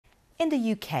In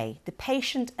the UK, the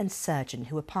patient and surgeon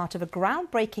who were part of a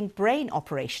groundbreaking brain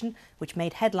operation which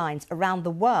made headlines around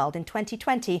the world in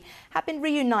 2020 have been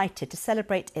reunited to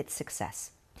celebrate its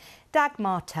success.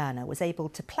 Dagmar Turner was able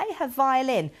to play her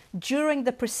violin during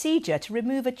the procedure to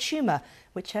remove a tumour,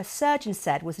 which her surgeon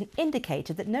said was an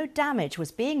indicator that no damage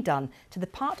was being done to the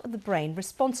part of the brain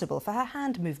responsible for her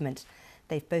hand movement.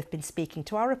 They've both been speaking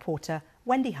to our reporter,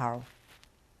 Wendy Hurrell.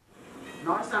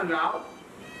 Nice and loud.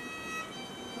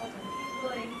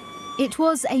 It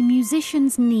was a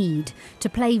musician's need to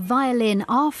play violin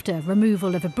after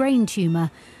removal of a brain tumour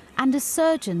and a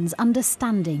surgeon's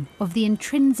understanding of the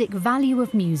intrinsic value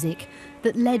of music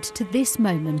that led to this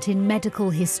moment in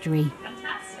medical history.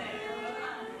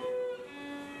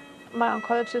 My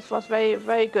oncologist was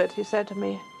very good. He said to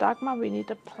me, Dagmar, we need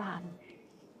a plan.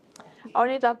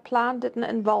 Only that plan didn't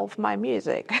involve my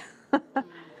music.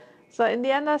 So in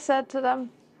the end I said to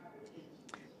them,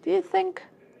 do you think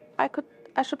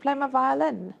I should play my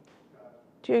violin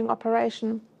during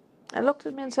operation? And looked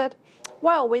at me and said,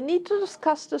 well, we need to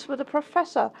discuss this with the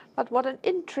professor, but what an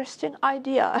interesting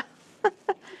idea.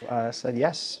 I said,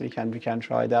 yes, we can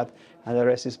try that, and the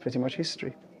rest is pretty much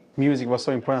history. Music was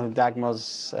so important to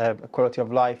Dagmar's quality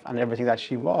of life and everything that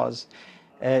she was.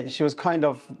 She was kind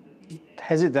of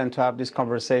hesitant to have this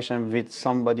conversation with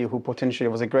somebody who potentially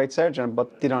was a great surgeon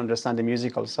but didn't understand the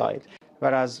musical side.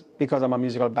 Whereas because of my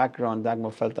musical background,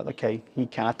 Dagmar felt that, okay, he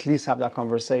can at least have that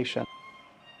conversation.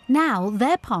 Now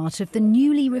they're part of the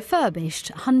newly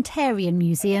refurbished Hunterian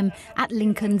Museum at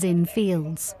Lincoln's Inn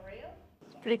Fields.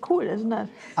 Pretty cool, isn't it?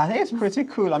 I think it's pretty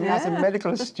cool. I mean, as a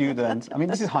medical student, I mean,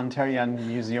 this is Hunterian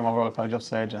Museum of Royal College of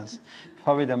Surgeons,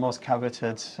 probably the most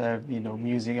coveted,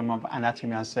 museum of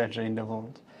anatomy and surgery in the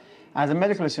world. As a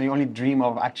medical student, you only dream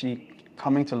of actually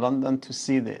coming to London to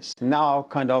see this. Now,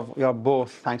 we are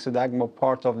both, thanks to Dagmar,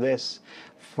 part of this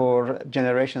for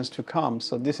generations to come.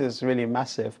 So this is really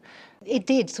massive. It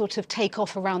did sort of take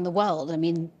off around the world. I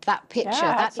mean, that picture.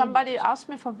 Yeah, somebody asked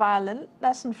me for violin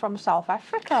lesson from South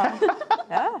Africa.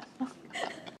 Yeah.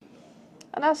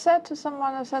 And I said to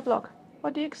someone, I said, look,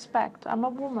 what do you expect? I'm a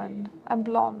woman, I'm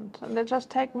blonde, and they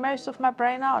just take most of my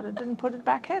brain out and didn't put it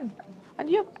back in. And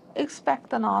you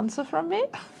expect an answer from me?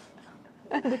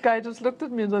 And the guy just looked at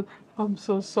me and said, I'm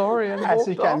so sorry. And as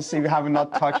you can see, we have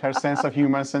not touched her sense of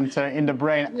humour center in the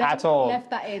brain at all. Left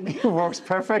that in. It works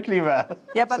perfectly well.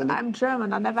 Yeah, but I'm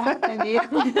German. I never had any.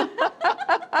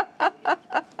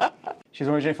 She's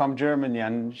originally from Germany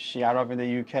and she arrived in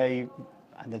the UK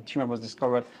and the tumour was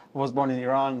discovered. Was born in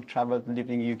Iran, travelled, lived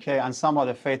in the UK, and somehow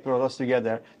the fate brought us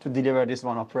together to deliver this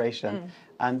one operation.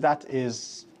 And that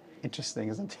is interesting,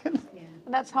 isn't it? Yeah.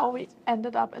 And that's how we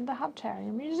ended up in the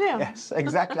Hunterian Museum. Yes,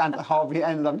 exactly, and how we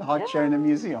ended up in the Hunterian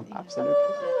Museum, absolutely.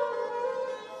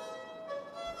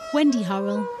 Wendy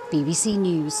Hurrell, BBC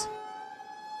News.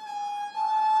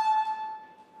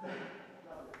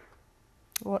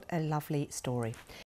 What a lovely story.